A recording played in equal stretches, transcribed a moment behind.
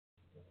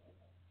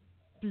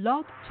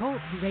Blog Talk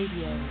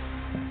Radio.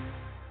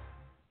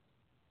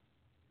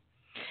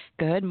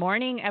 Good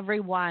morning,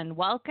 everyone.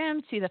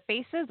 Welcome to the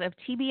Faces of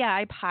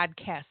TBI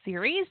podcast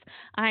series.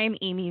 I'm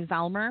Amy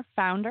Zellmer,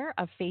 founder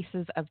of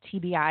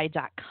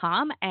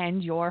facesoftbi.com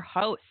and your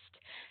host.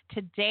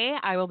 Today,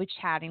 I will be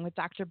chatting with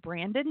Dr.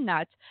 Brandon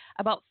Nutt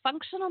about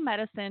functional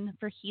medicine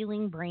for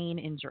healing brain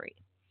injury.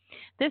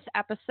 This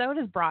episode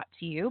is brought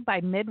to you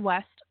by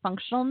Midwest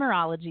Functional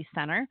Neurology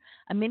Center,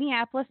 a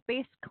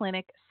Minneapolis-based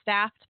clinic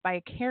staffed by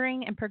a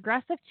caring and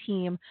progressive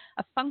team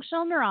of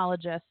functional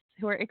neurologists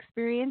who are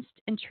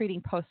experienced in treating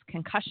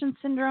post-concussion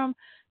syndrome,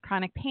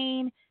 chronic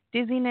pain,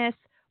 dizziness,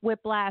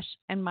 whiplash,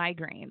 and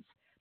migraines.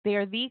 They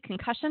are the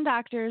concussion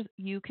doctors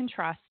you can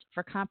trust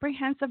for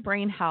comprehensive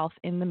brain health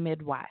in the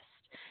Midwest.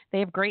 They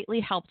have greatly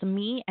helped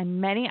me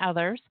and many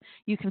others.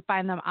 You can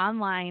find them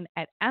online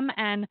at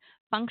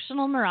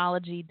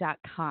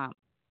mnfunctionalneurology.com.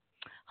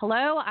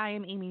 Hello, I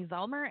am Amy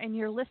Zellmer, and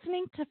you're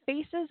listening to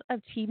Faces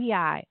of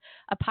TBI,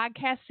 a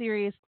podcast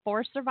series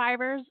for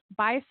survivors,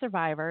 by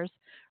survivors,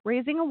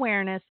 raising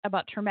awareness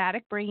about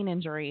traumatic brain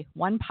injury,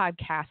 one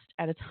podcast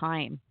at a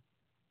time.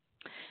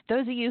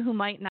 Those of you who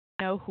might not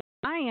know who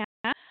I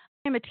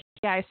am a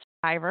TBI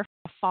survivor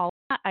who fallen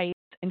on ice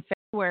in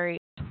February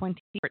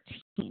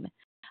 2014.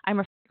 I'm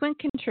a frequent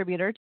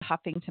contributor to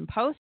Huffington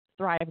Post,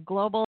 Thrive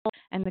Global,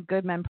 and the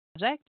Good Men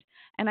Project,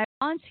 and I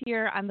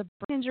volunteer on the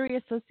Brain Injury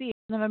Association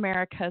of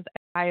America's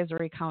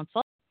Advisory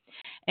Council.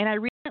 And I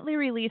recently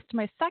released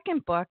my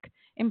second book,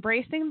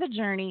 Embracing the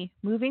Journey,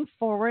 Moving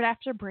Forward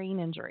After Brain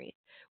Injury,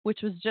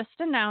 which was just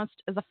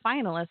announced as a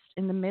finalist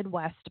in the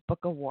Midwest Book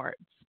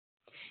Awards.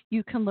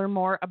 You can learn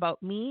more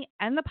about me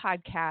and the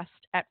podcast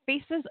at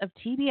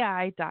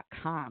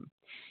facesoftbi.com.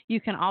 You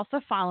can also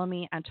follow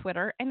me on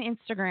Twitter and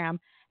Instagram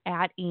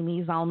at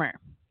Amy Zellmer.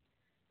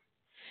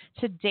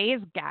 Today's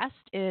guest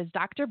is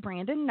Dr.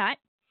 Brandon Nutt,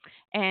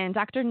 and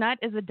Dr. Nutt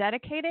is a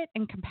dedicated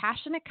and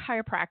compassionate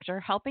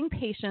chiropractor helping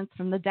patients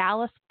from the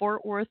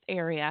Dallas-Fort Worth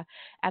area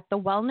at the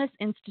Wellness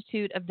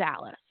Institute of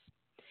Dallas.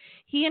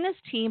 He and his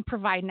team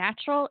provide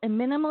natural and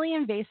minimally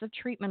invasive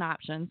treatment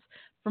options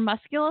for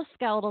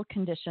musculoskeletal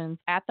conditions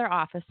at their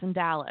office in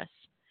Dallas.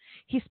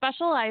 He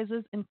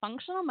specializes in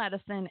functional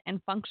medicine and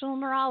functional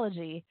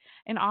neurology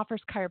and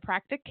offers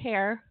chiropractic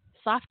care,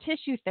 soft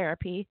tissue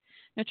therapy,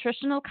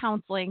 nutritional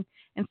counseling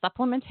and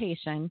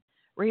supplementation,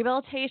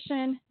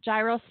 rehabilitation,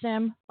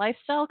 GyroStim,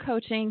 lifestyle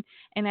coaching,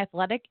 and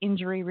athletic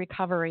injury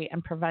recovery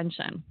and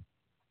prevention.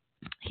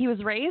 He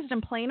was raised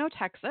in Plano,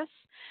 Texas,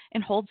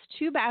 and holds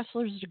 2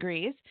 bachelor's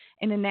degrees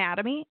in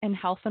anatomy and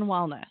health and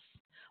wellness.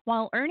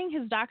 While earning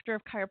his Doctor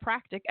of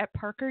Chiropractic at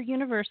Parker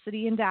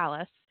University in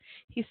Dallas,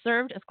 he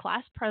served as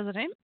class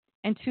president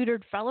and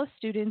tutored fellow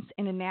students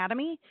in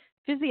anatomy,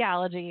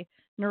 physiology,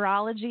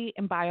 neurology,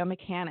 and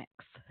biomechanics.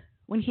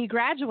 When he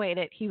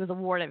graduated, he was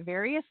awarded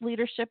various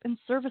leadership and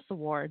service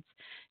awards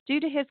due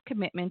to his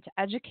commitment to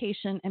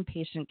education and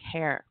patient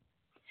care.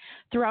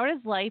 Throughout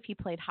his life, he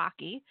played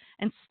hockey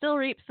and still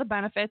reaps the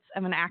benefits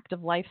of an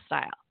active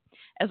lifestyle.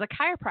 As a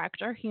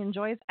chiropractor, he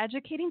enjoys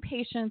educating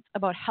patients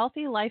about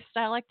healthy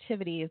lifestyle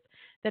activities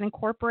that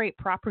incorporate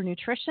proper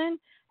nutrition,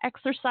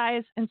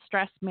 exercise, and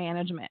stress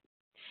management.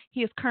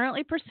 He is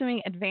currently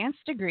pursuing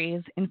advanced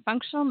degrees in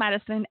functional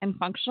medicine and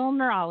functional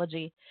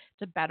neurology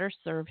to better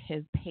serve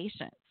his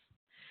patients.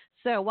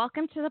 So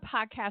welcome to the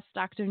podcast,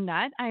 Dr.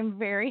 Nutt. I'm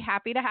very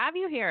happy to have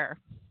you here.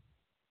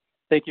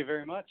 Thank you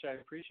very much. I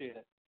appreciate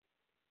it.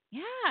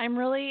 Yeah, I'm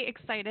really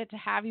excited to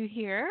have you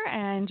here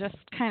and just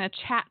kind of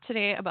chat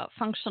today about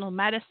functional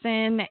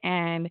medicine.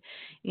 And,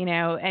 you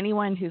know,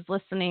 anyone who's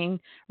listening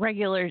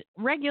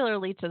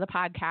regularly to the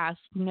podcast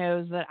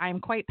knows that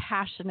I'm quite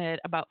passionate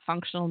about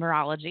functional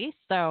neurology.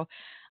 So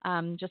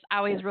just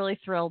always really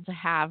thrilled to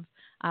have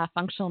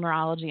functional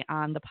neurology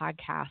on the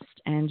podcast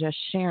and just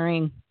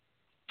sharing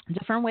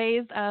different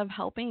ways of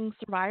helping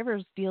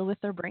survivors deal with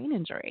their brain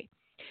injury.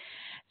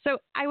 So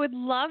I would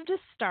love to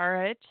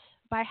start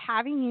by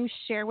having you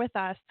share with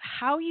us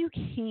how you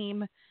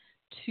came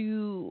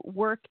to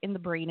work in the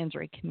brain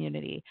injury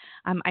community.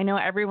 I know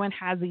everyone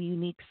has a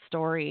unique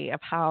story of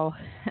how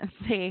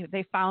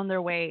they found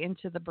their way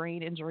into the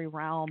brain injury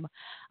realm,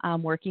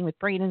 working with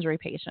brain injury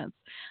patients.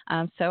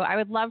 So I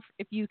would love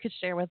if you could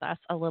share with us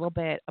a little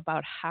bit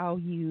about how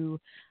you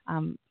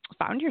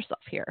found yourself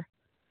here.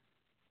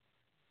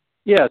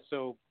 Yeah,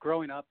 so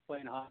growing up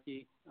playing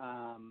hockey,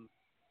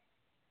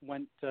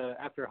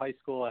 after high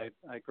school, I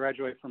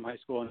graduated from high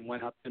school and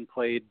went up and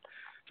played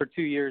for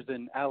 2 years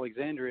in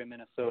Alexandria,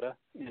 Minnesota,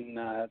 in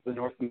the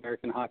North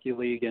American Hockey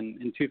League. And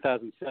in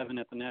 2007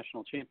 at the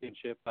national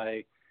championship,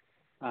 it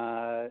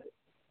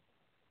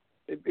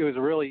was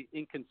a really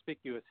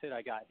inconspicuous hit.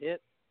 I got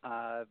hit.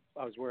 I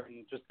was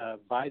wearing just a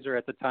visor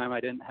at the time.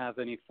 I didn't have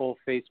any full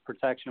face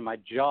protection. My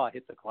jaw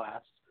hit the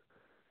glass,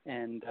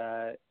 and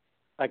I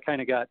kind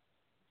of got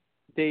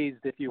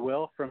dazed, if you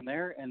will, from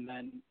there. And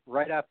then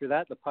right after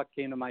that, the puck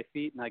came to my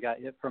feet and I got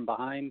hit from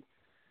behind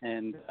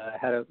and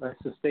had a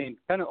sustained,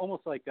 kind of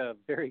almost like a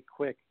very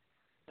quick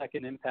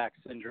second impact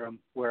syndrome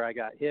where I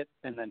got hit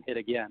and then hit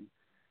again.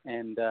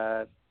 And,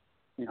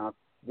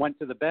 went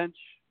to the bench,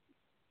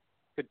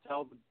 could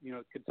tell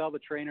the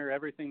trainer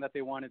everything that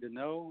they wanted to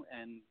know,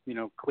 and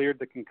cleared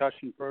the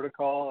concussion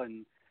protocol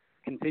and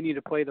continued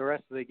to play the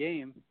rest of the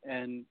game.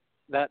 And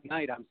that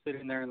night I'm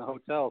sitting there in the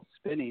hotel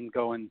spinning,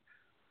 going,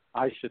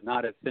 I should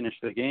not have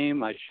finished the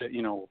game. I should,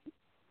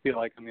 feel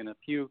like I'm going to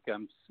puke.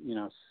 I'm,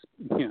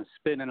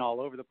 spinning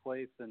all over the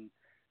place and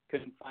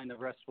couldn't find a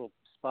restful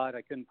spot.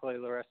 I couldn't play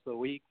the rest of the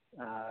week.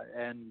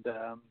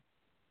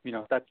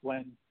 That's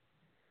when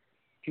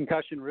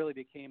concussion really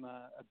became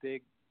a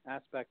big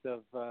aspect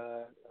of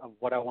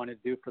what I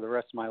wanted to do for the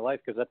rest of my life.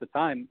 Because at the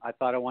time I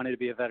thought I wanted to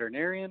be a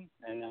veterinarian,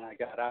 and then I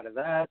got out of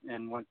that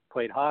and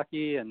played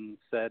hockey and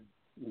said,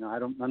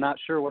 I'm not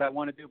sure what I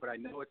want to do, but I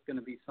know it's going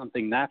to be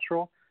something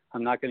natural.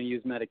 I'm not going to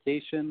use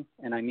medication,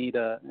 and I need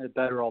a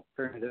better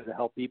alternative to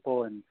help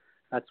people. And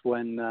that's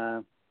when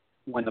the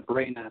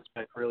brain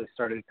aspect really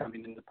started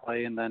coming into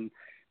play. And then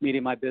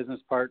meeting my business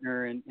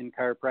partner in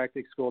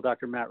chiropractic school,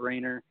 Dr. Matt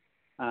Rayner,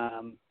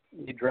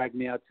 he dragged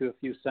me out to a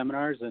few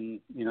seminars, and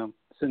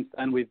since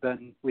then we've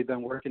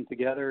been working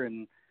together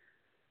and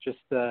just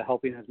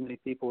helping as many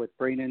people with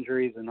brain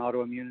injuries and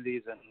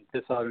autoimmunities and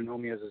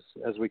dysautonomias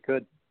as we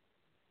could.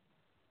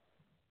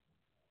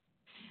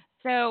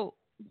 So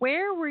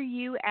where were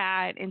you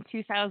at in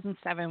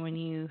 2007 when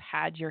you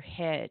had your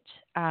hit?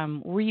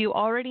 Were you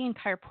already in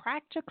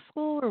chiropractic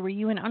school, or were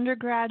you an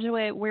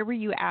undergraduate? Where were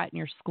you at in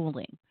your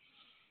schooling?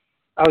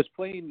 I was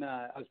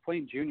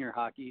playing junior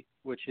hockey,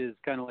 which is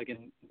kind of like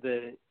in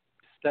the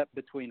step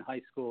between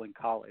high school and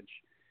college.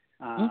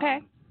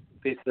 Okay.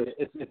 Basically,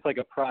 it's like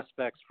a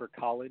prospects for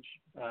college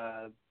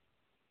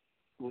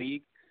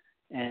league.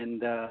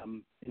 And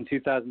in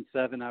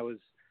 2007, I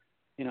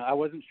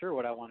wasn't sure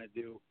what I wanted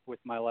to do with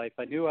my life.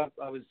 I knew I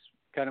was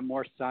kind of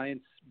more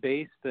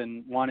science-based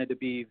and wanted to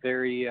be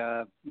very,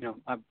 I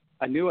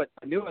knew I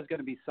was going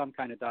to be some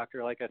kind of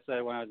doctor. Like I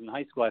said, when I was in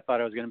high school, I thought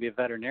I was going to be a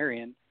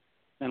veterinarian.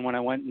 And when I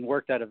went and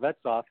worked at a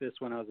vet's office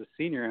when I was a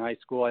senior in high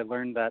school, I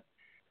learned that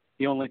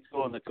the only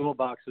tool in the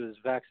toolbox is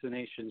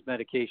vaccinations,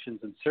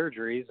 medications, and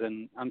surgeries.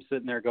 And I'm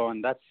sitting there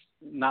going, that's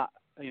not,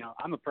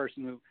 I'm a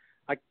person who,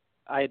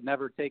 I had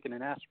never taken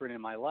an aspirin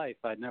in my life.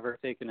 I'd never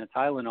taken a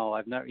Tylenol.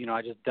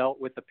 I just dealt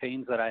with the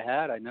pains that I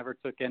had. I never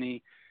took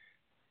any,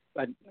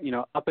 I've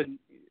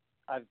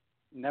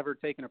never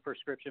taken a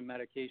prescription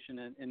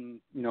medication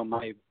in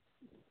my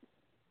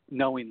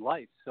knowing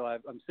life. So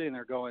I'm sitting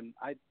there going,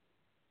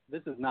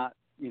 this is not,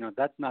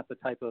 that's not the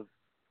type of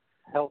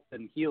health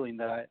and healing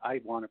that I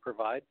want to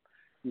provide.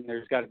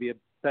 There's got to be a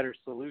better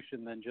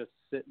solution than just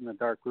sit in the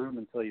dark room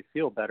until you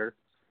feel better.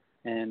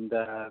 And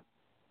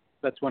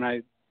that's when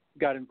I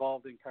got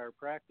involved in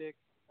chiropractic.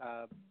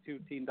 Two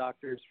team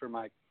doctors for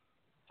my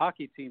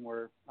hockey team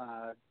were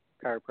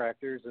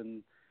chiropractors,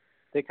 and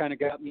they kind of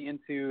got me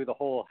into the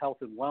whole health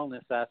and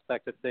wellness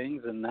aspect of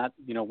things. And that,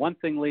 one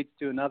thing leads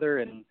to another.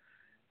 And,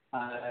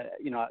 I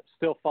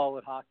still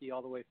followed hockey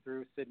all the way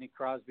through. Sidney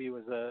Crosby and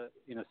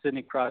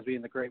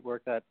the great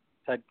work that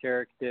Ted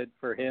Carrick did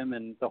for him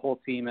and the whole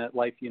team at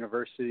Life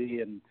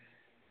University, and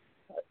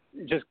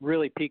just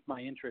really piqued my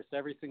interest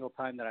every single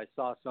time that I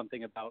saw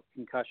something about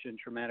concussion,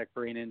 traumatic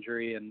brain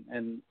injury,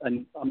 and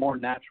a more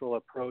natural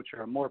approach,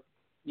 or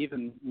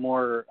even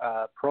more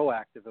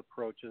proactive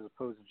approach, as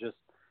opposed to just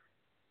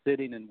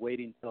sitting and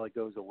waiting till it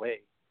goes away.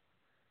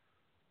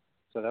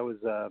 So that was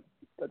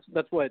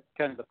that's what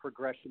kind of the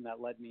progression that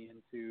led me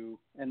into.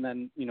 And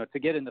then to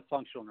get into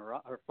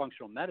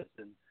functional medicine,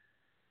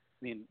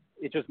 I mean,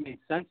 it just made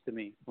sense to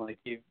me. Like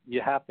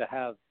you have to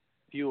have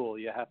fuel,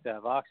 you have to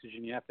have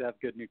oxygen, you have to have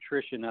good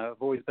nutrition. I've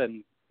always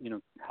been,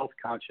 health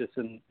conscious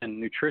and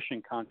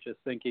nutrition conscious,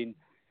 thinking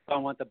if I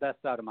want the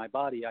best out of my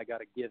body, I got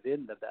to give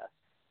in the best.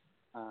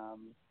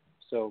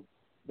 So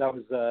that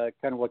was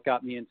kind of what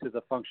got me into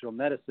the functional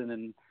medicine.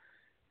 And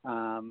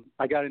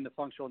I got into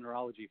functional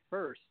neurology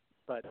first,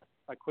 but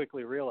I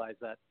quickly realized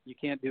that you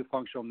can't do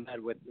functional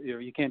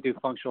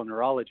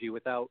neurology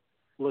without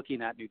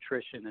looking at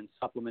nutrition and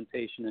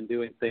supplementation and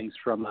doing things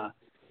from a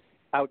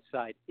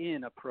outside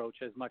in approach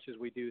as much as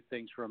we do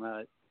things from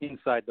a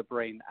inside the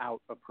brain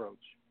out approach.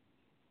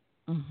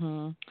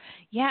 Mm-hmm.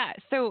 Yeah.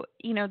 So,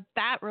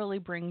 that really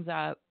brings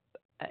up,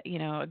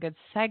 a good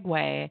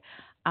segue.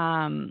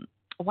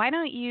 Why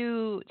don't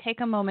you take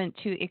a moment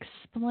to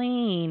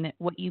explain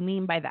what you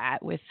mean by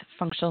that with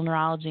functional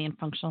neurology and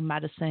functional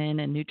medicine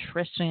and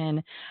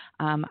nutrition?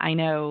 I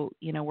know,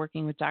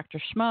 working with Dr.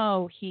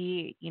 Schmo,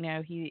 he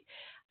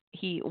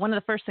one of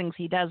the first things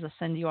he does is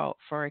send you out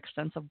for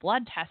extensive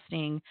blood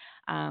testing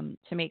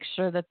to make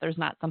sure that there's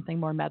not something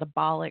more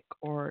metabolic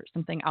or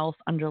something else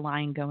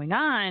underlying going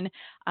on.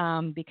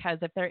 Because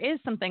if there is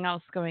something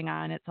else going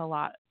on, it's a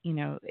lot,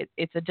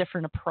 it's a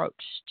different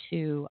approach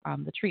to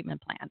the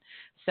treatment plan.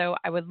 So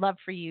I would love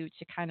for you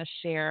to kind of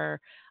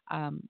share,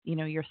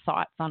 your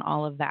thoughts on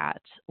all of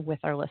that with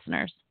our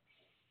listeners.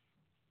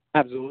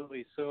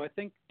 Absolutely. So I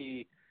think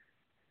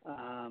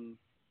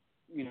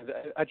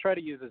I try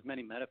to use as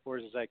many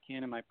metaphors as I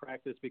can in my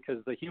practice,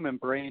 because the human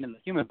brain and the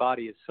human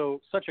body is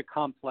such a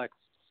complex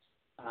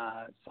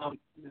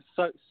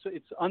So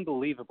it's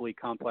unbelievably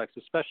complex,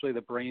 especially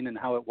the brain and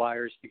how it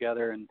wires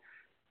together, and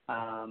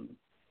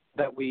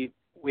that we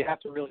have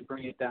to really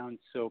bring it down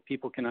so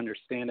people can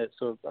understand it.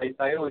 So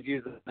I always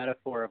use the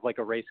metaphor of like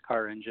a race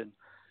car engine.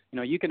 You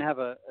know, you can have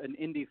an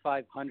Indy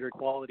 500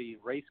 quality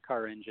race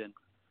car engine,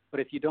 but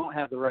if you don't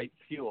have the right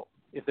fuel,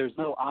 if there's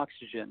no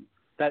oxygen,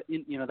 that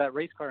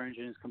race car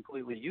engine is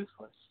completely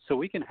useless. So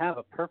we can have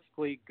a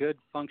perfectly good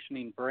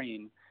functioning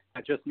brain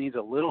that just needs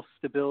a little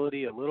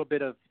stability, a little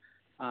bit of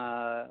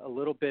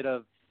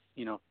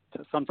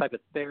some type of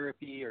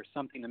therapy or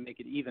something to make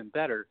it even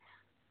better.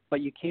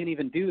 But you can't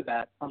even do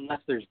that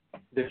unless there's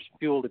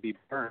fuel to be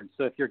burned.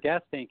 So if your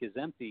gas tank is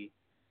empty,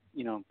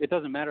 you know, it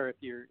doesn't matter if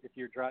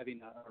you're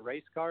driving a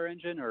race car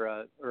engine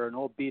or an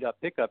old beat up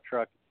pickup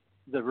truck.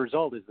 The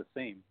result is the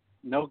same.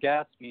 No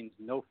gas means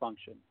no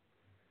function.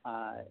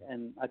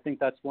 And I think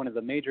that's one of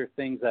the major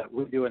things that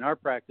we do in our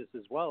practice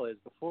as well, is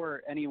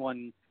before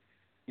anyone,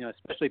 you know,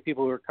 especially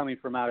people who are coming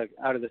from out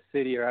of the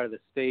city or out of the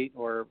state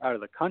or out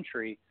of the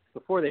country,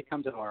 before they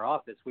come to our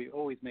office, we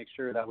always make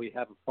sure that we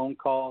have a phone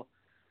call,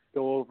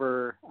 go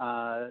over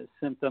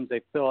symptoms.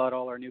 They fill out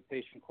all our new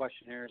patient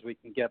questionnaires. We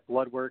can get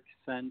blood work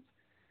sent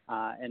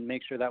and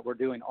make sure that we're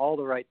doing all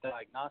the right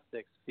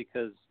diagnostics,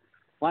 because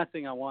last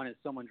thing I want is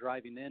someone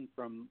driving in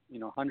from, you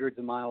know, hundreds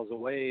of miles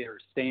away or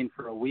staying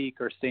for a week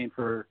or staying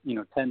for,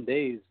 10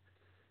 days,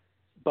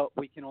 but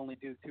we can only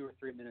do 2 or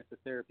 3 minutes of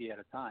therapy at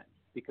a time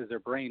because their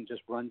brain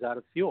just runs out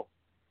of fuel.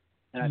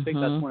 And I think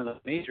that's one of the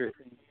major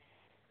things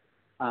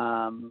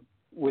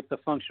with the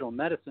functional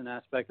medicine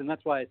aspect. And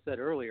that's why I said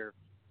earlier,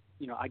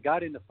 you know, I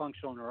got into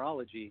functional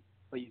neurology,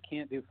 but you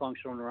can't do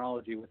functional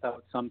neurology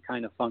without some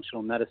kind of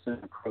functional medicine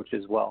approach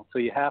as well. So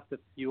you have to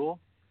fuel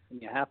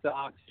and you have to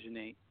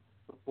oxygenate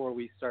before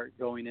we start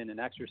going in and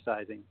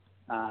exercising,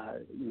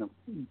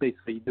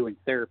 basically doing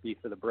therapy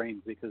for the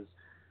brain, because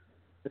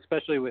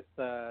especially with,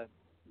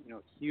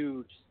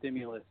 huge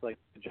stimulus like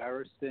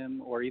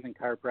GyroStim or even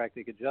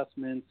chiropractic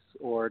adjustments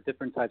or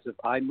different types of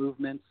eye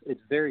movements,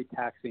 it's very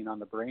taxing on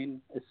the brain,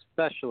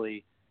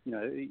 especially,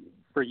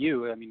 for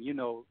you. I mean, you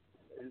know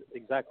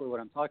exactly what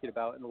I'm talking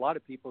about. And a lot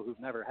of people who've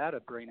never had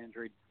a brain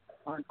injury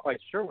aren't quite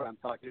sure what I'm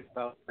talking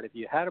about. But if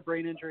you had a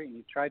brain injury and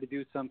you tried to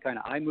do some kind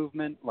of eye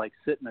movement, like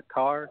sit in a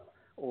car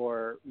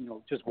or,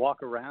 just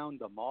walk around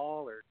the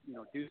mall or,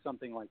 do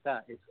something like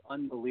that, it's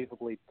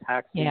unbelievably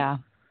taxing. Yeah.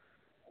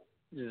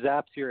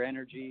 Zaps your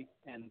energy.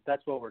 And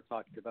that's what we're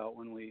talking about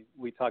when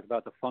we talk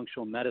about the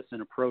functional medicine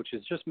approach,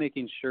 is just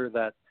making sure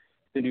that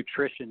the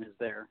nutrition is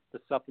there, the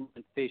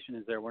supplementation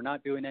is there. We're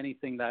not doing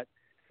anything that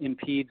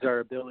impedes our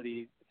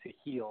ability to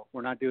heal.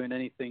 We're not doing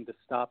anything to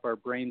stop our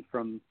brain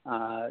from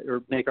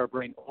or make our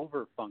brain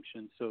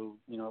overfunction. So,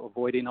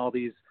 avoiding all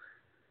these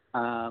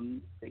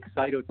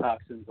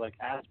excitotoxins like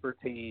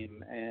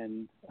aspartame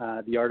and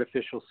the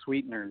artificial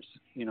sweeteners,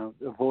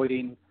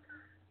 avoiding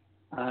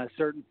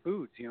certain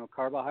foods,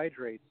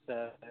 carbohydrates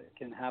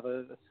can have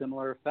a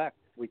similar effect.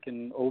 We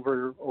can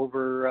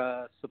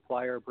over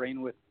supply our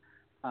brain with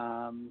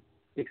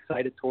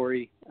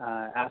excitatory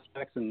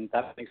aspects, and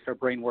that makes our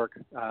brain work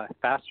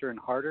faster and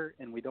harder,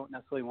 and we don't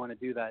necessarily want to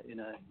do that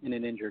in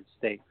an injured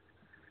state.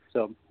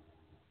 So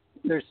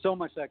there's so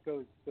much that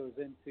goes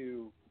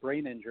into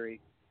brain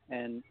injury,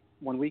 and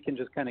when we can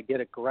just kind of get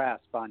a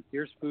grasp on,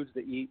 here's foods to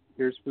eat,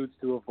 here's foods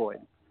to avoid,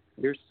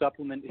 here's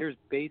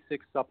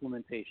basic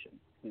supplementation.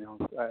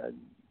 On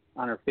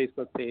our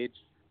Facebook page,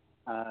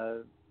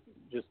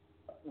 just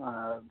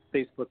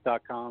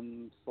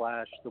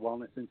facebook.com/The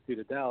Wellness Institute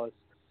of Dallas.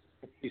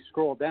 If you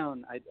scroll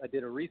down, I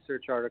did a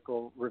research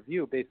article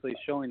review basically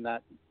showing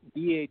that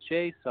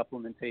DHA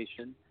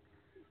supplementation,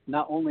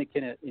 not only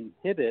can it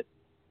inhibit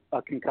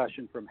a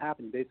concussion from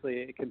happening, basically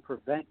it can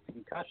prevent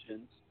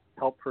concussions,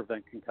 help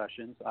prevent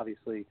concussions.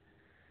 Obviously,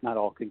 not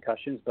all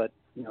concussions, but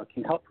it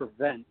can help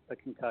prevent a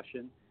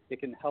concussion. It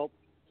can help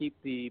keep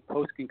the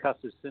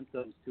post-concussive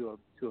symptoms to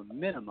a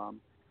minimum,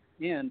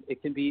 and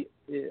it can be,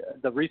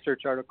 the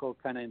research article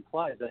kind of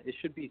implies that it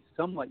should be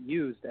somewhat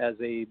used as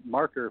a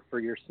marker for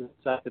your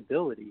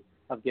susceptibility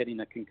of getting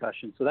a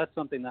concussion. So that's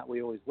something that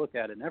we always look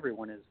at in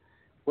everyone is,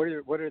 what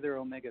are their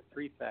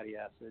omega-3 fatty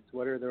acids?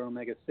 What are their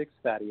omega-6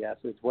 fatty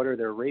acids? What are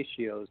their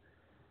ratios?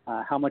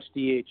 How much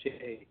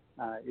DHA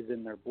is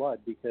in their blood?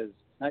 Because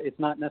it's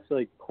not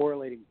necessarily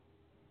correlating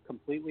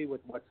completely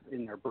with what's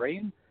in their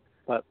brain,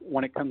 but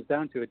when it comes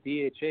down to it,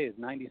 DHA is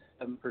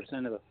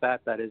 97% of the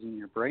fat that is in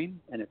your brain,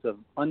 and it's an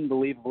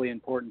unbelievably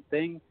important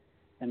thing.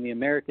 And the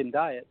American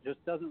diet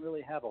just doesn't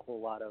really have a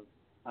whole lot of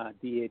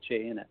DHA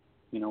in it.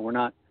 We're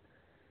not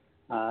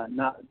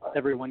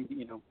everyone.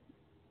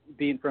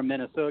 Being from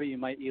Minnesota, you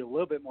might eat a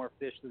little bit more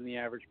fish than the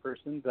average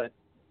person, but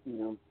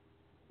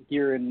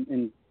here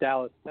in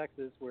Dallas,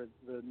 Texas, where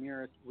the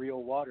nearest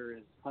real water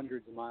is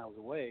hundreds of miles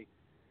away,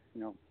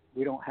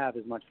 we don't have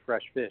as much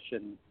fresh fish,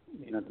 and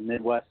the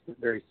Midwest is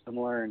very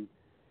similar. And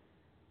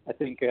I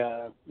think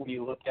when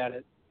you look at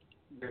it,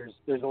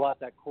 there's a lot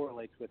that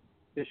correlates with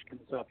fish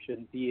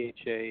consumption,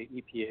 DHA,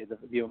 EPA,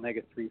 the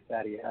omega-3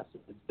 fatty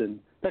acids, and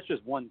that's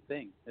just one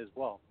thing as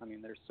well. I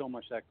mean, there's so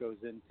much that goes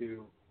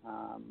into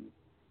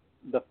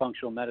the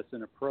functional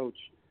medicine approach.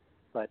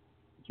 But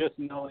just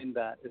knowing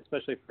that,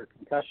 especially for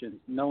concussions,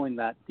 knowing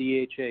that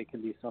DHA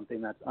can be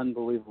something that's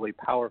unbelievably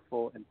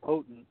powerful and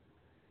potent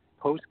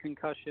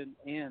post-concussion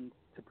and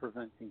to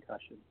prevent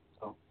concussion.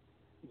 So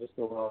just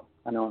a little,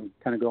 I know I'm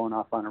kind of going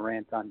off on a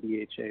rant on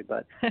DHA,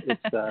 but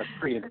it's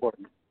pretty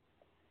important.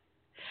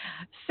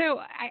 So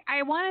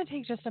I want to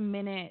take just a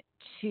minute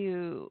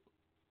to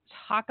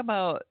talk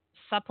about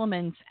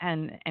supplements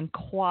and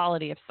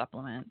quality of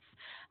supplements.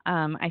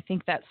 I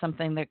think that's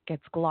something that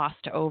gets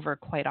glossed over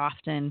quite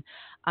often.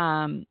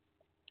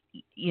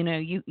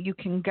 You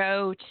can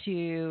go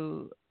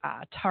to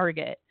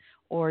Target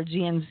or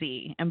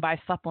GNC and buy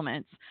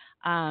supplements.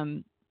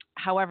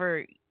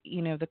 However,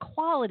 the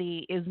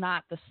quality is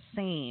not the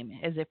same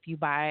as if you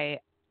buy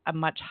a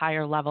much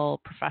higher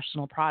level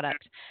professional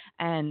product.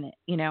 And,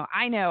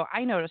 I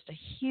noticed a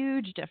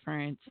huge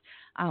difference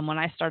when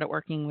I started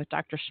working with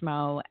Dr.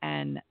 Schmo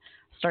and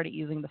started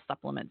using the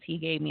supplements he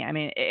gave me. I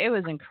mean, it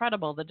was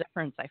incredible, the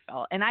difference I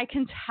felt. And I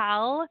can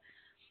tell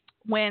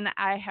when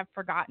I have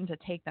forgotten to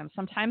take them.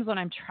 Sometimes when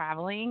I'm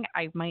traveling,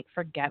 I might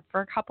forget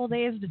for a couple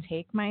days to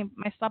take my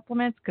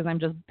supplements because I'm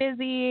just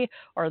busy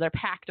or they're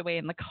packed away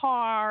in the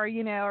car,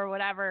 or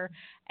whatever.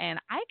 And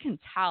I can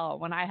tell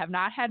when I have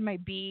not had my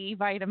B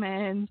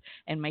vitamins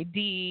and my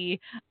D.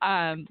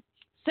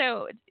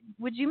 So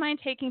would you mind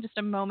taking just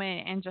a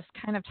moment and just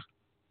kind of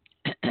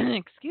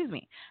excuse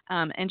me,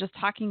 and just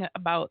talking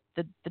about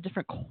the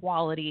different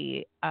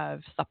quality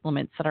of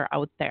supplements that are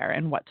out there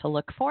and what to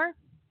look for?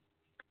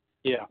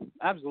 Yeah,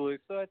 absolutely.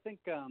 So I think,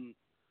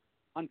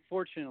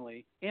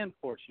 unfortunately and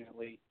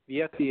fortunately,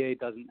 the FDA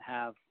doesn't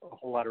have a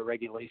whole lot of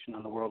regulation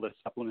on the world of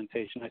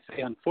supplementation. I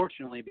say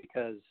unfortunately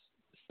because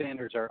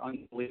standards are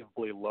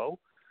unbelievably low.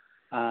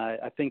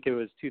 I think it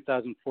was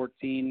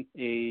 2014,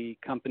 a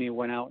company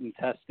went out and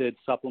tested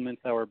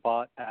supplements that were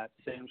bought at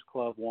Sam's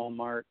Club,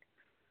 Walmart,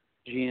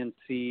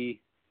 GNC,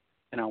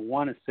 and I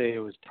want to say it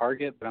was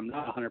Target, but I'm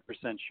not 100%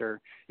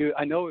 sure.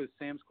 I know it was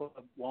Sam's Club,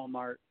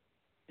 Walmart,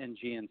 and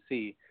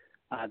GNC.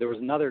 There was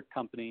another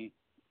company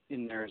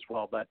in there as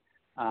well, but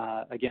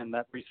again,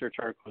 that research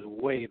article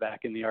was way back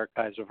in the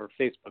archives of our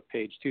Facebook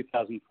page,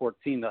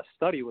 2014. The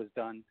study was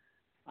done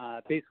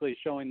basically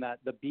showing that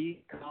the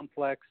B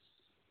complex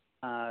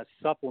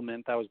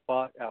supplement that was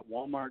bought at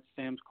Walmart,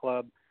 Sam's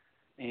Club,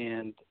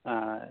 and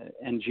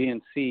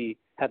GNC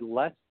had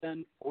less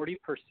than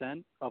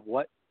 40% of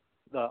what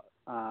the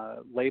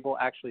label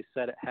actually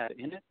said it had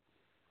in it,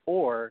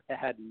 or it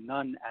had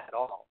none at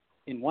all.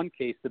 In one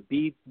case, the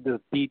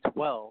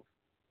B12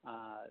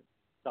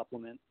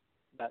 supplement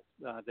that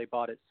they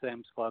bought at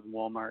Sam's Club,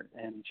 Walmart,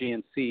 and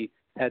GNC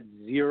had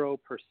 0%,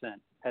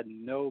 had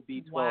no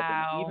B12.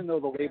 Wow. And even though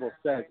the label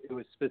says it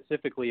was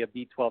specifically a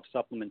B12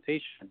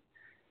 supplementation,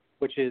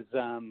 which is,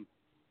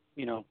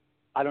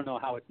 I don't know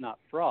how it's not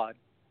fraud,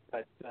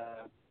 but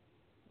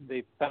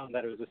they found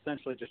that it was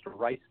essentially just a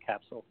rice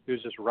capsule. It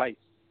was just rice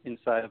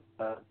inside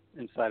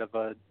of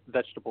a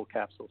vegetable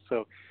capsule.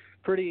 So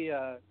pretty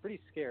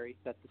scary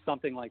that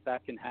something like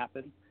that can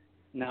happen.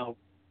 Now,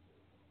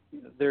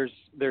 there's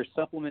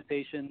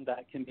supplementation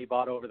that can be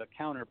bought over the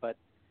counter, but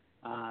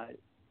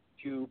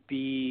to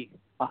be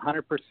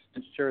 100%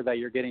 sure that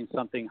you're getting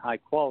something high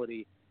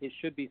quality, it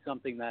should be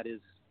something that is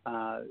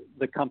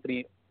the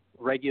company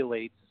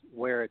regulates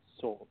where it's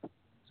sold.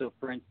 So,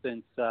 for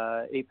instance,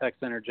 Apex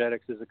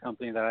Energetics is a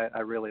company that I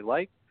really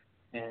like,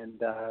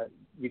 and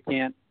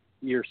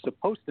you're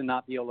supposed to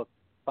not be able to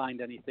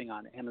find anything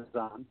on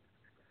Amazon.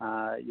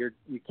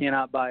 You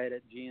cannot buy it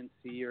at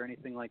GNC or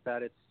anything like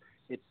that.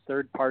 It's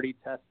third-party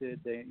tested.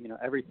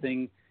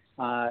 Everything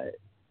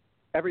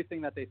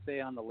that they say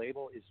on the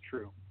label is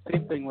true.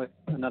 Same thing with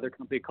another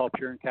company called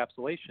Pure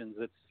Encapsulations.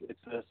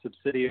 It's a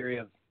subsidiary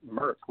of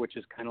Merck, which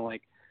is kind of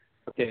like,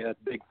 okay, that's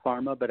big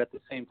pharma, but at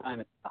the same time,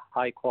 it's a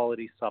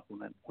high-quality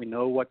supplement. We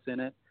know what's in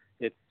it.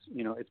 It's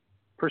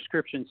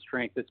prescription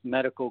strength. It's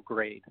medical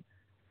grade.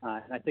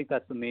 And I think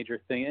that's the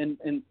major thing.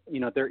 And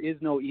there is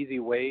no easy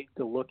way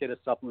to look at a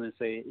supplement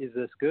and say, is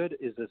this good?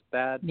 Is this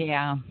bad?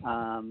 Yeah.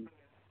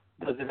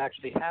 Does it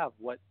actually have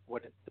what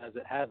it says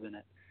it has in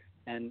it?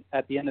 And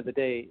at the end of the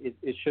day,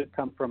 it should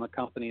come from a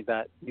company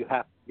that you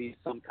have to be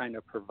some kind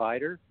of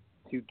provider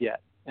to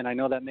get. And I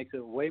know that makes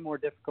it way more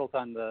difficult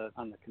on the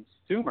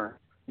consumer,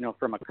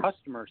 from a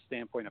customer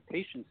standpoint, a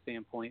patient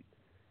standpoint.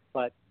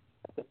 But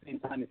at the same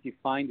time, if you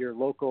find your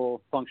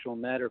local functional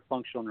med or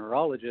functional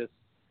neurologist,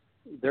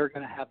 they're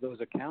going to have those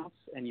accounts,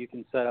 and you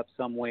can set up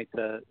some way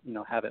to,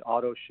 have it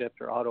auto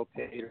shipped or auto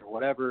paid or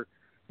whatever,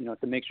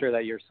 to make sure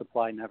that your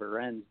supply never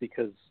ends.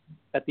 Because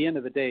at the end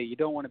of the day, you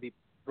don't want to be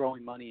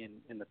throwing money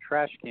in the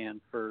trash can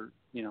for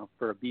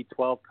a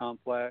B12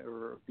 complex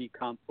or a B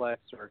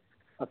complex or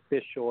a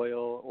fish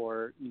oil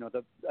or,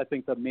 I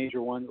think the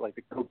major ones like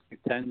the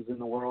CoQ10s in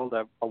the world.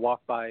 I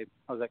walked by,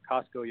 I was at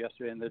Costco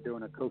yesterday and they're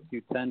doing a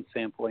CoQ10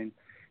 sampling.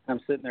 And I'm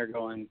sitting there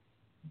going,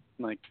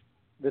 like,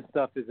 this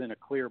stuff is in a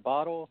clear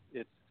bottle.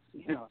 It's,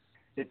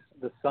 it's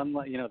the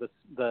sunlight,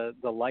 the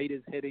light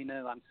is hitting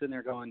it. I'm sitting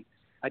there going,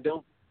 I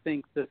don't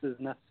think this is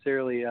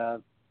necessarily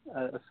a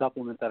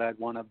supplement that I'd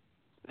want to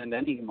spend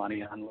any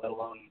money on, let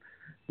alone,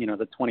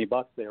 the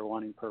 $20 they were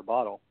wanting per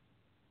bottle.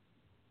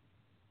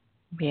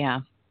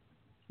 Yeah.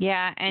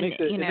 Yeah. And, makes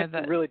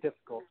it really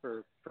difficult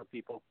for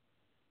people.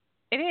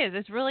 It is.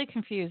 It's really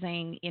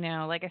confusing.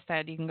 Like I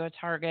said, you can go to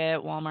Target,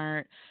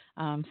 Walmart,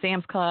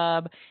 Sam's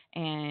Club,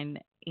 and,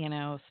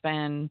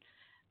 spend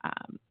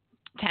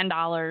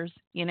 $10,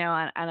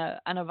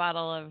 on a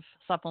bottle of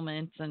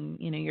supplements, and,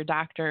 your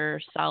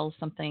doctor sells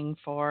something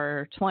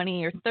for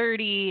 20 or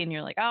 30, and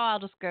you're like, oh, I'll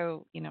just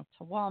go, to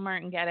Walmart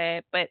and get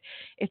it. But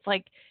it's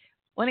like,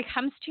 when it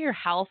comes to your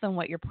health and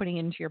what you're putting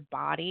into your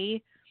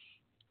body,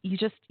 you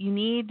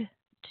need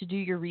to do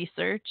your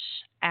research.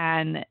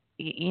 And,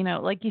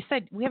 like you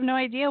said, we have no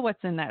idea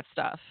what's in that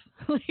stuff.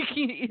 Like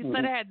you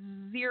said, it had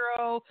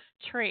zero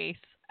trace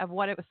of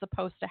what it was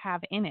supposed to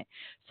have in it.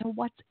 So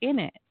what's in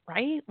it,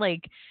 right?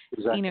 Like,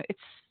 exactly. It's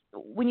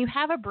when you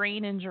have a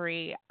brain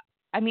injury,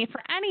 I mean,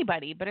 for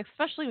anybody, but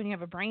especially when you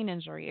have a brain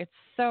injury, it's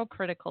so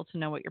critical to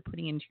know what you're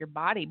putting into your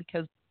body,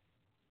 because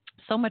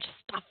so much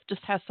stuff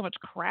just has so much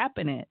crap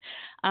in it.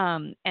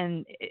 And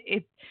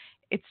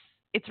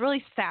it's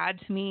really sad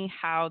to me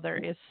how there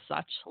is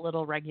such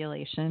little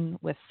regulation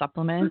with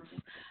supplements.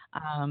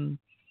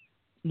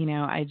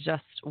 I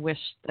just wish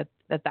that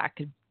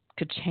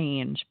could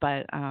change,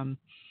 but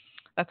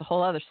that's a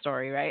whole other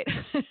story, right?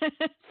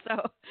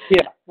 So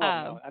yeah,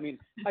 no. I mean,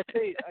 I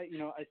say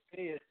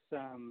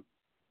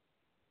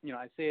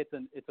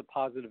it's a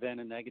positive and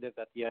a negative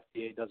that the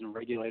FDA doesn't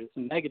regulate. It's a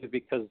negative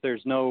because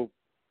there's no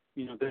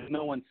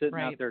one sitting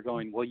out there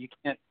going, well, you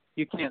can't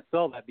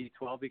sell that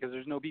B12 because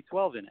there's no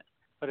B12 in it.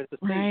 But at the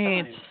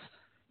same time,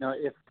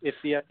 if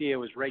the FDA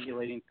was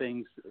regulating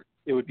things,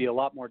 it would be a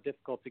lot more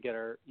difficult to get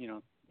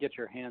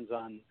your hands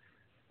on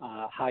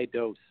high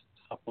dose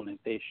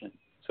supplementation.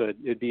 So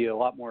it'd be a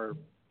lot more,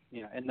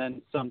 and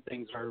then some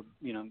things are,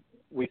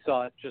 we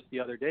saw it just the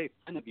other day,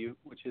 Phenibut,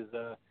 which is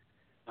a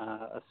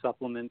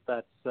supplement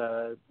that's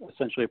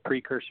essentially a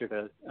precursor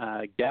to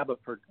GABA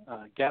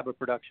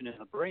production in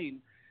the brain,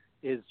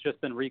 is just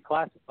been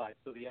reclassified.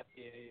 So the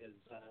FDA is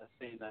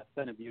saying that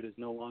Phenibut is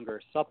no longer a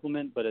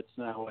supplement, but it's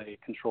now a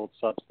controlled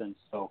substance.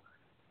 So,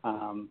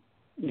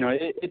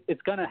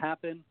 it's going to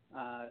happen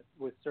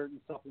with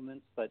certain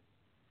supplements, but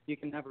you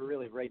can never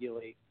really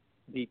regulate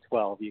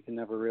B12. You can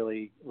never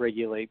really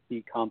regulate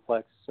B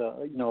complex,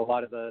 a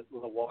lot of the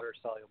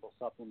water-soluble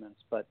supplements.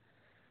 But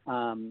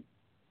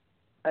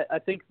I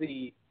think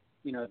the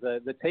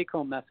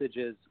take-home message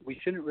is we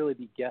shouldn't really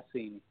be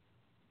guessing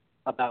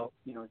about,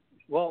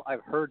 well,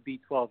 I've heard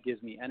B12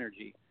 gives me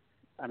energy.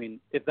 I mean,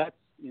 if that's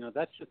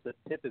just the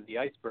tip of the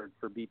iceberg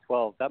for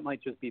B12. That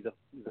might just be the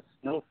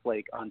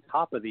snowflake on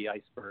top of the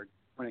iceberg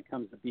when it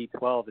comes to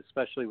B12,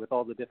 especially with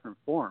all the different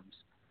forms.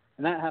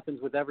 And that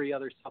happens with every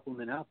other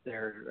supplement out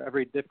there,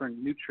 every different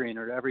nutrient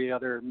or every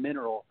other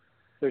mineral.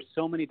 There's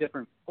so many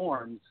different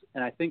forms,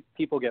 and I think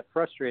people get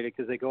frustrated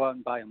because they go out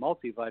and buy a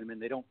multivitamin.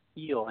 They don't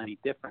feel any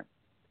different.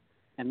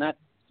 And that's,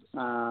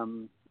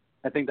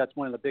 I think that's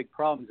one of the big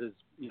problems is,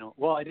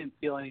 well, I didn't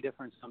feel any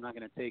difference, so I'm not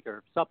going to take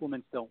her.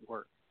 Supplements don't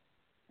work.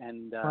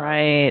 And,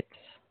 right.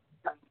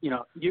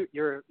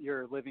 You're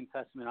a living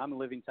testament. I'm a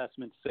living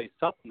testament to say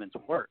supplements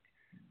work,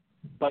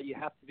 but you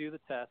have to do the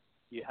tests.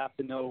 You have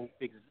to know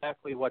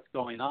exactly what's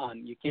going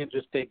on. You can't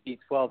just take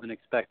B12 and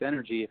expect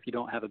energy if you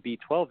don't have a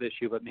B12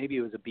 issue, but maybe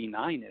it was a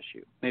B9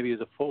 issue. Maybe it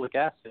was a folic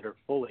acid or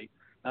folate,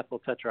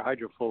 methyl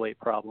tetrahydrofolate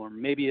problem, or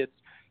maybe it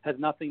has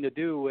nothing to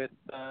do with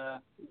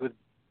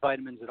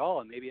vitamins at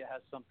all, and maybe it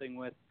has something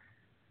with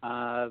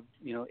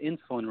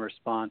insulin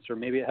response, or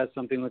maybe it has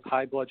something with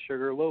high blood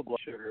sugar, low blood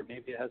sugar.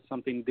 Maybe it has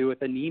something to do with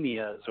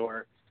anemias,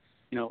 or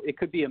it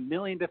could be a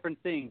million different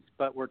things.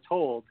 But we're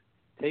told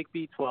take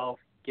B12,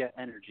 get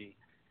energy,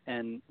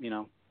 and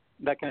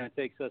that kind of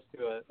takes us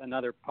to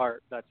another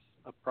part that's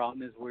a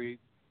problem is we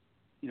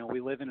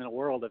live in a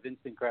world of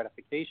instant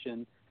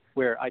gratification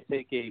where I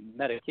take a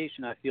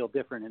medication, I feel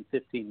different in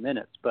 15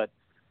 minutes, but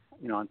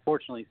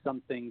unfortunately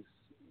some things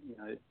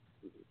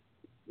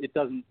it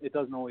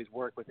doesn't always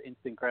work with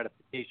instant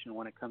gratification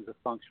when it comes to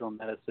functional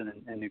medicine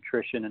and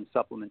nutrition and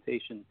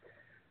supplementation.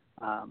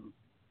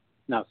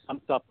 Now,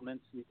 some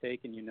supplements you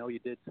take and you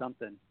did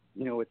something,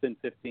 within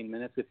 15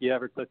 minutes. If you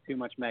ever took too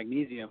much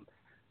magnesium,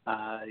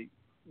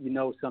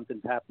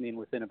 something's happening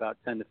within about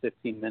 10 to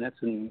 15 minutes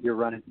and you're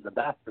running to the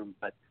bathroom.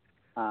 But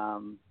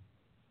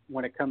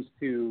when it comes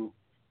to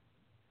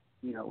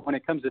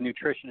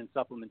nutrition and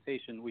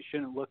supplementation, we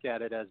shouldn't look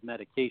at it as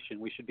medication.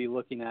 We should be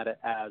looking at it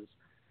as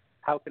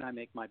how can I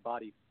make my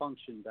body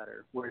function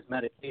better? Whereas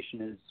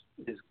medication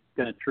is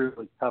going to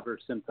truly cover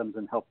symptoms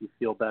and help you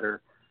feel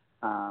better,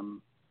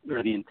 or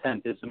the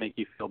intent is to make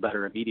you feel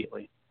better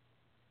immediately.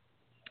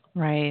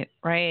 Right.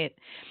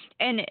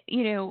 And,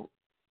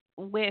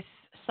 with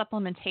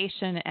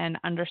supplementation and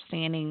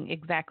understanding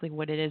exactly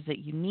what it is that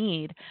you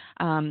need,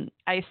 I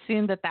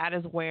assume that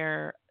is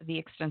where the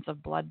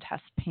extensive blood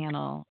test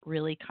panel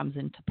really comes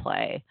into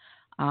play,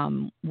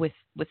 with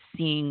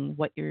seeing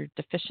what you're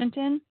deficient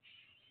in.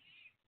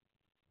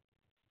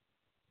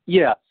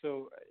 Yeah.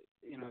 So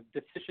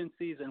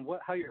deficiencies and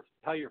how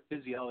your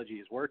physiology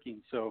is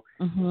working. So,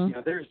 Mm-hmm.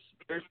 there's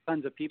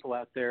tons of people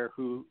out there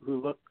who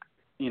look,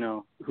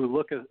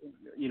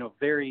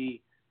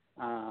 very,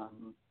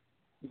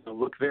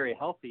 look very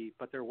healthy,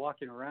 but they're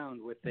walking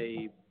around with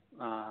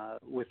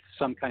with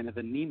some kind of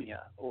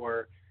anemia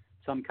or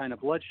some kind of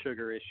blood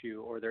sugar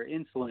issue, or their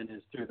insulin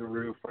is through the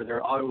roof, or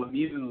they're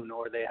autoimmune,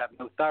 or they have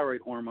no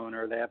thyroid hormone,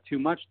 or they have too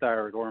much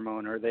thyroid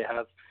hormone, or they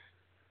have,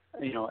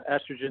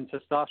 estrogen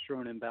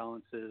testosterone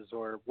imbalances,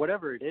 or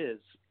whatever it is.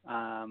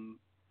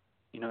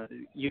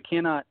 You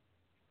cannot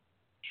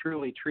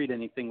truly treat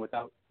anything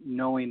without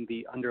knowing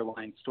the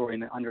underlying story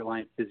and the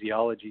underlying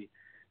physiology.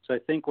 So I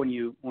think when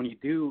you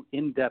do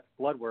in-depth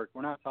blood work,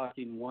 we're not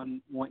talking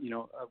one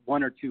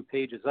or 2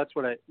 pages. That's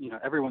what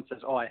everyone says,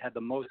 oh, I had the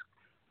most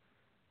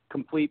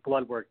complete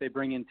blood work. They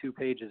bring in 2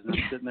 pages, and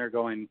I'm sitting there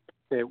going,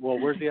 okay, well,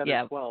 where's the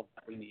other 12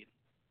 that we need?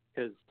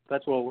 Because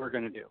that's what we're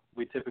going to do.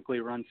 We typically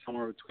run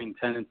somewhere between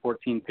 10 and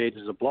 14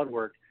 pages of blood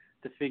work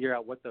to figure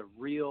out what the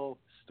real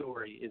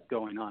story is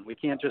going on. We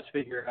can't just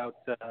figure out,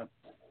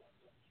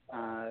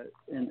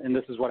 and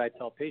this is what I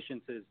tell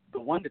patients, is the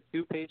 1 to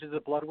 2 pages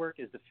of blood work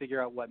is to figure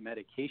out what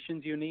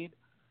medications you need.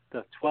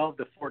 The 12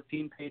 to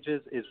 14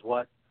 pages is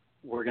what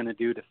we're going to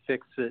do to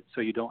fix it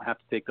so you don't have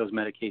to take those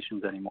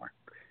medications anymore.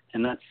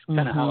 And that's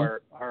kind of how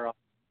our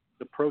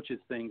approaches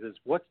things is,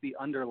 what's the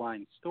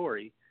underlying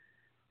story?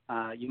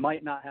 You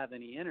might not have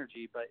any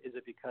energy, but is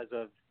it because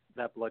of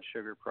that blood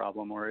sugar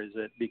problem, or is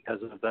it because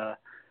of the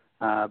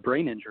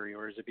brain injury,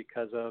 or is it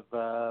because of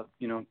the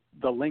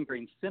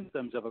lingering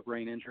symptoms of a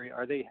brain injury?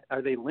 Are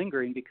they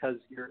lingering because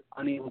you're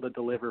unable to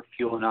deliver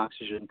fuel and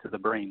oxygen to the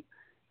brain?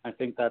 I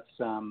think that's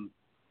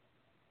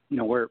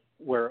where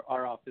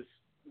our office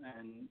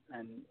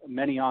and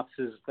many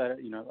offices that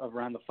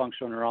around the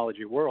functional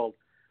neurology world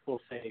will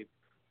say,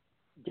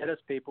 get us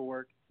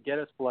paperwork, get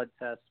us blood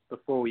tests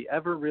before we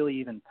ever really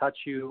even touch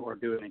you or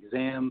do an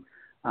exam,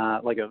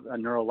 like a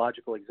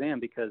neurological exam,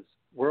 because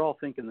we're all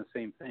thinking the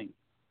same thing.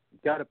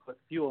 You've got to put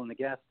fuel in the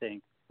gas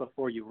tank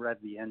before you rev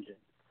the engine.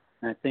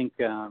 And I think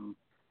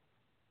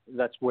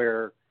that's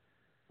where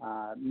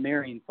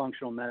marrying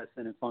functional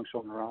medicine and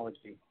functional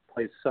neurology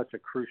plays such a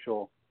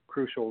crucial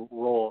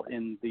role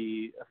in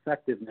the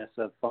effectiveness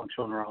of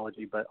functional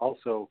neurology, but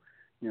also,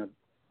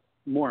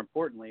 more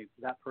importantly,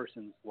 that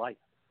person's life.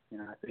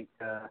 I think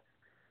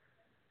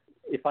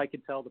if I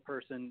could tell the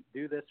person,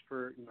 do this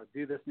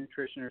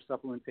nutrition or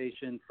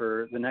supplementation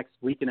for the next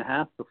week and a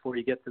half before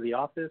you get to the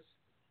office,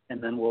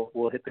 and then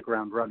we'll hit the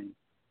ground running.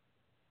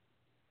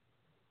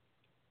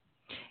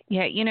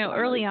 Yeah,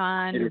 early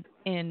on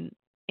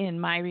in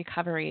my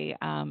recovery,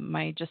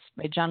 my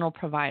general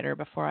provider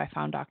before I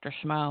found Dr.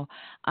 Schmo,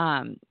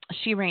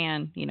 she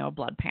ran, a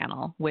blood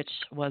panel, which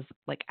was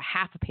like a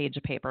half a page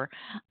of paper.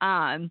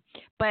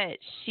 But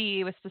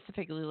she was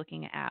specifically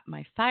looking at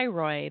my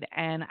thyroid.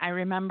 And I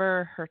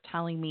remember her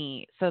telling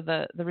me, so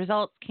the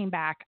results came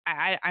back.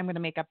 I'm going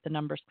to make up the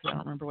numbers because I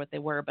don't remember what they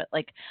were, but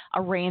like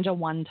a range of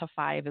 1 to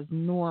 5 is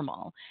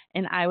normal.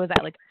 And I was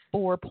at like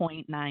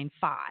 4.95.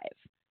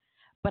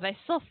 But I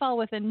still fell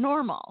within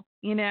normal,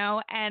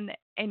 and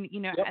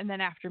Yep. and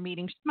then after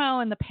meeting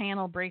Schmo, and the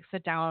panel breaks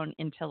it down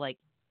into like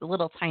the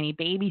little tiny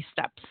baby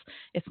steps.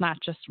 It's not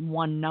just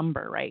one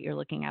number, right? You're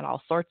looking at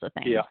all sorts of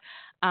things. Yeah.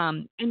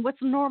 And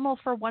what's normal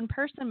for one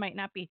person might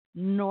not be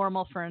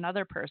normal for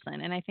another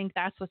person. And I think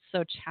that's what's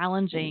so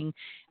challenging,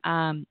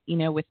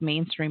 with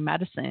mainstream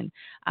medicine,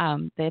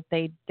 that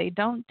they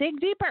don't dig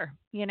deeper,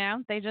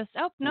 they just,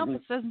 nope,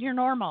 it says you're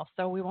normal,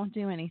 so we won't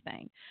do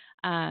anything.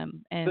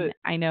 And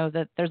I know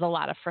that there's a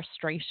lot of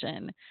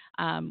frustration,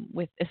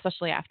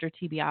 especially after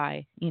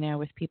TBI,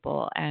 with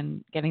people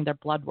and getting their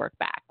blood work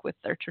back with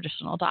their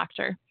traditional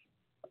doctor.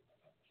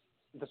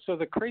 So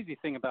the crazy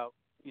thing about,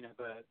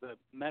 the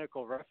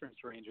medical reference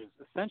range is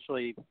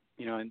essentially,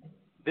 in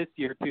this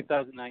year,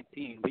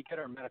 2019, we get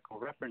our medical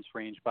reference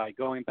range by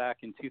going back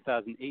in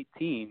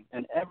 2018,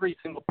 and every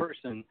single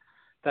person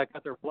that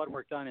got their blood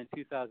work done in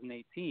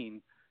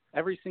 2018,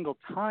 every single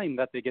time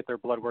that they get their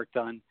blood work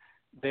done,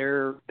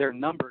 their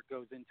number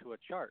goes into a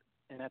chart.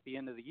 And at the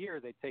end of the year,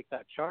 they take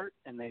that chart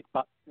and it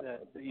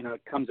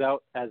comes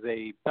out as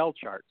a bell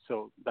chart.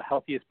 So the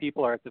healthiest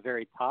people are at the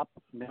very top,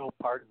 middle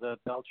part of the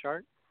bell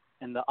chart,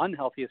 and the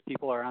unhealthiest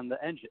people are on the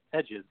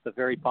edges, the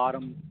very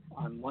bottom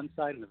on one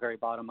side and the very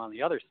bottom on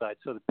the other side.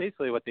 So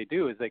basically what they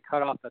do is they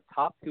cut off the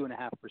top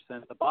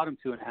 2.5%, the bottom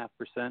 2.5%,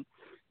 and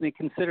they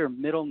consider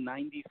middle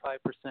 95%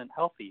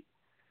 healthy.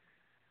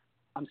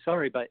 I'm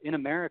sorry, but in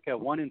America,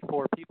 1 in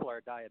 4 people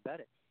are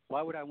diabetic.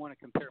 Why would I want to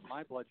compare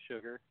my blood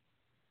sugar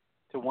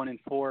to 1 in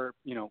 4,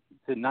 to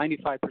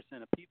 95%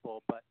 of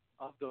people, but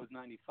of those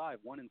 95,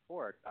 1 in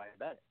 4 are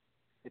diabetic.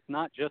 It's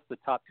not just the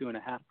top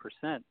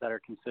 2.5% that are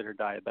considered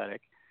diabetic.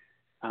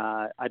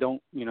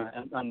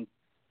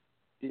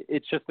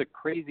 It's just a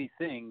crazy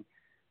thing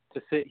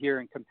to sit here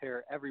and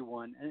compare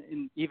everyone,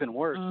 and even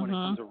worse when it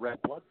comes to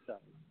red blood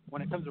cells.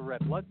 When it comes to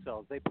red blood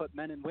cells, they put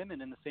men and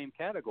women in the same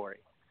category,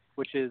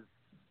 which is,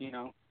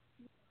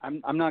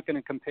 I'm not going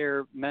to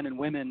compare men and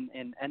women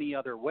in any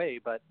other way,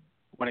 but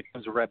when it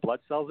comes to red blood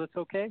cells, it's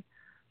okay.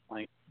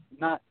 Like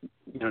not,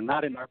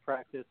 not in our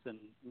practice and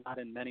not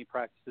in many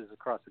practices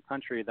across the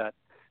country that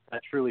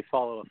truly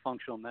follow a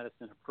functional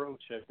medicine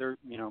approach. They're,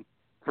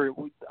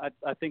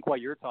 I think what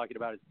you're talking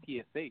about is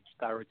TSH,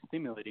 thyroid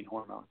stimulating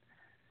hormone.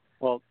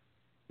 Well,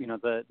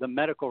 the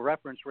medical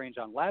reference range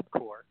on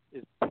LabCorp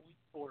is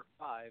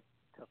 0.45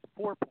 to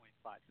 4.5,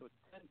 so it's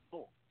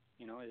tenfold.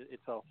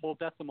 It's a whole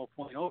decimal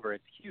point over.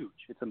 It's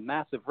huge. It's a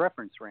massive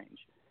reference range.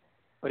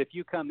 But if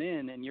you come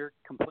in and you're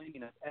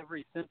complaining of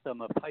every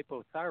symptom of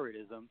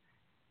hypothyroidism,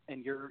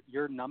 and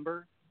your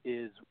number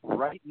is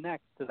right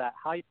next to that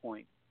high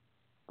point,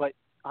 but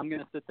I'm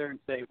going to sit there and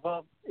say,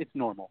 well, it's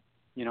normal.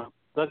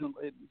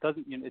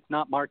 It's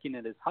not marking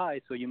it as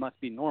high, so you must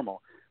be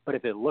normal. But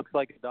if it looks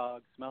like a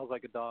dog, smells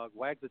like a dog,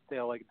 wags its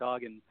tail like a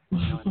dog, and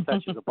and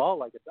fetches a ball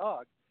like a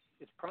dog,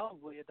 it's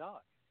probably a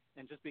dog.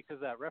 And just because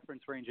that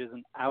reference range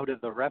isn't out of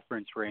the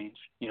reference range,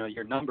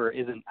 your number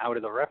isn't out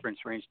of the reference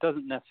range,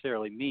 doesn't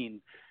necessarily mean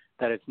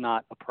that it's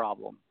not a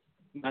problem.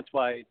 And that's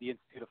why the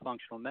Institute of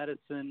Functional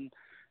Medicine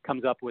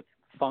comes up with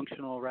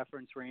functional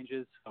reference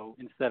ranges. So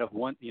instead of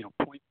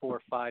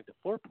 0.45 to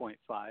 4.5,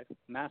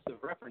 massive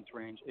reference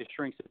range, it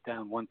shrinks it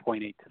down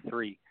 1.8 to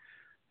 3.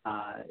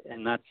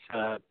 And that's,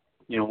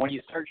 when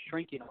you start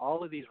shrinking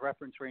all of these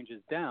reference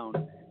ranges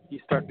down, you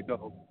start to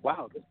go,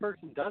 wow, this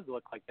person does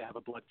look like they have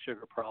a blood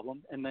sugar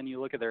problem. And then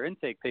you look at their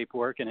intake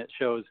paperwork and it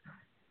shows,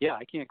 yeah,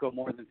 I can't go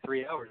more than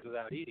 3 hours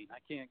without eating. I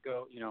can't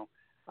go,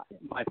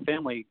 my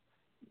family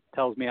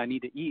tells me I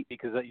need to eat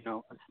because, a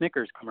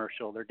Snickers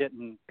commercial, they're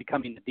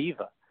becoming a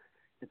diva.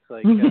 It's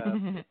like,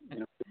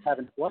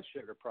 having a blood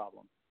sugar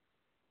problem.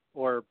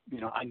 Or,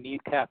 I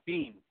need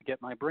caffeine to get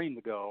my brain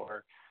to go.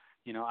 Or,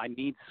 I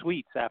need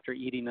sweets after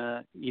eating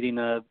a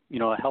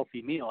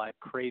healthy meal. I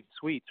crave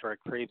sweets or I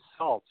crave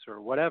salts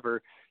or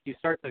whatever. You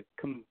start to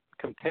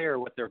compare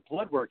what their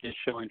blood work is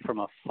showing from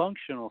a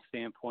functional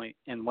standpoint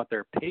and what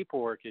their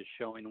paperwork is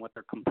showing, what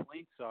their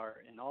complaints are,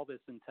 and all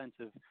this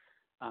intensive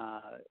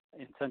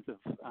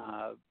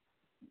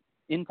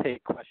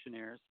intake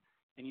questionnaires,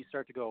 and you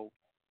start to go,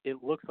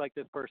 it looks like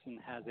this person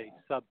has a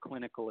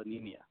subclinical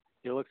anemia.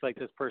 It looks like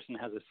this person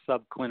has a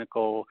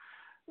subclinical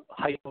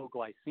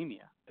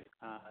hypoglycemia.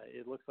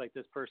 It looks like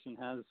this person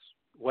has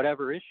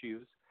whatever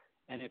issues,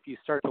 and if you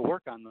start to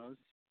work on those,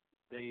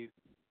 they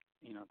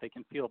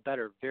can feel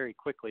better very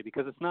quickly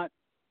because it's not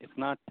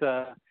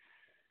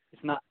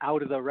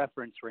out of the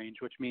reference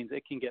range, which means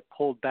it can get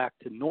pulled back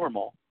to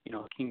normal. It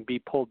can be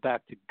pulled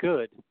back to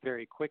good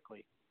very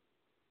quickly.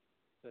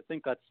 So I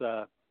think that's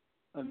a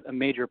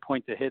major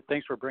point to hit.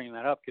 Thanks for bringing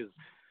that up because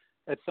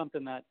it's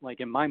something that, like,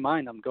 in my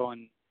mind, I'm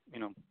going,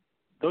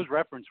 those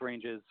reference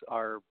ranges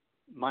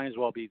might as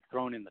well be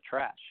thrown in the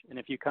trash. And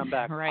if you come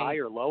back high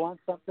or low on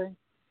something,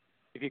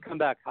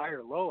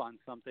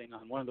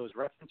 on one of those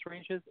reference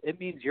ranges, it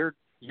means you're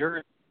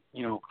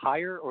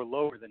higher or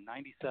lower than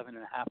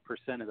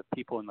 97.5% of the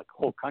people in the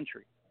whole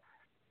country,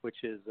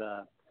 which is,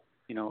 a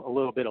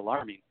little bit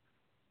alarming.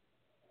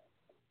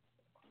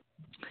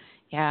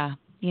 Yeah.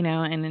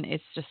 And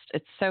it's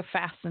so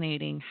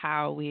fascinating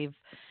how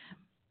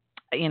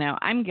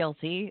I'm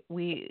guilty.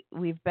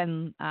 We've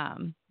been,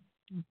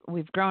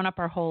 we've grown up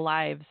our whole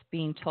lives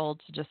being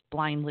told to just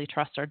blindly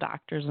trust our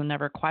doctors and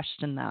never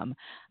question them.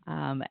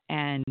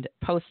 And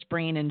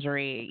post-brain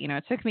injury,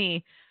 it took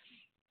me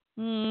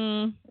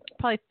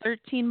probably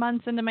 13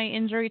 months into my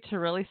injury to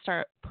really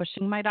start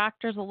pushing my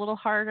doctors a little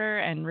harder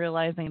and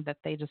realizing that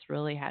they just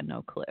really had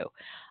no clue.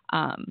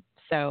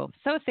 So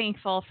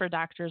thankful for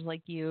doctors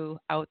like you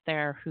out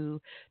there who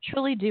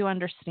truly do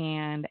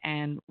understand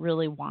and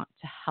really want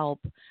to help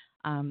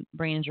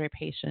brain injury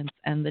patients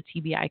and the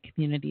TBI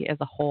community as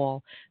a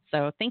whole.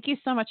 So thank you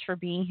so much for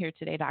being here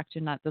today,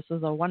 Dr. Nutt. This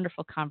was a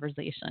wonderful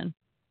conversation.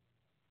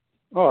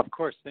 Oh, of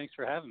course. Thanks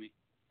for having me.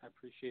 I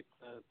appreciate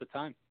the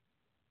time.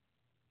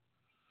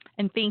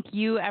 And thank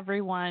you,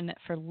 everyone,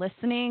 for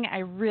listening. I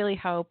really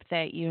hope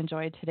that you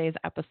enjoyed today's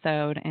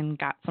episode and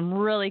got some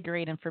really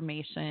great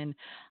information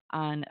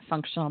on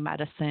functional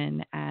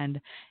medicine. And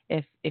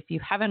if you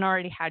haven't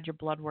already had your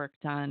blood work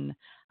done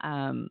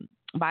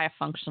by a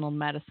functional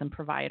medicine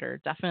provider,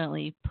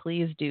 definitely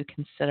please do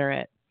consider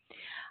it.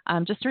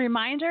 Just a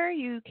reminder,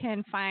 you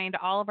can find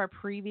all of our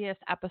previous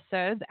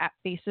episodes at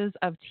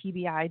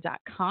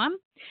facesoftbi.com.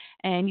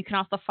 And you can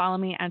also follow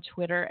me on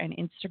Twitter and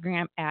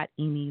Instagram at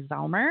Amy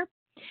Zellmer.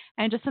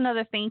 And just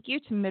another thank you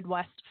to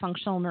Midwest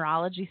Functional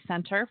Neurology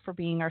Center for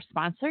being our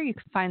sponsor. You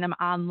can find them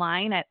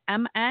online at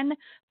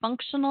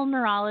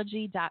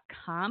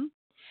mnfunctionalneurology.com.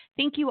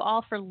 Thank you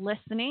all for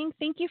listening.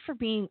 Thank you for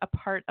being a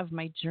part of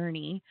my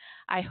journey.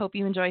 I hope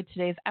you enjoyed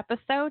today's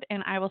episode,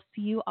 and I will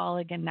see you all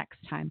again next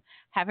time.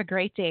 Have a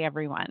great day,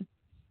 everyone.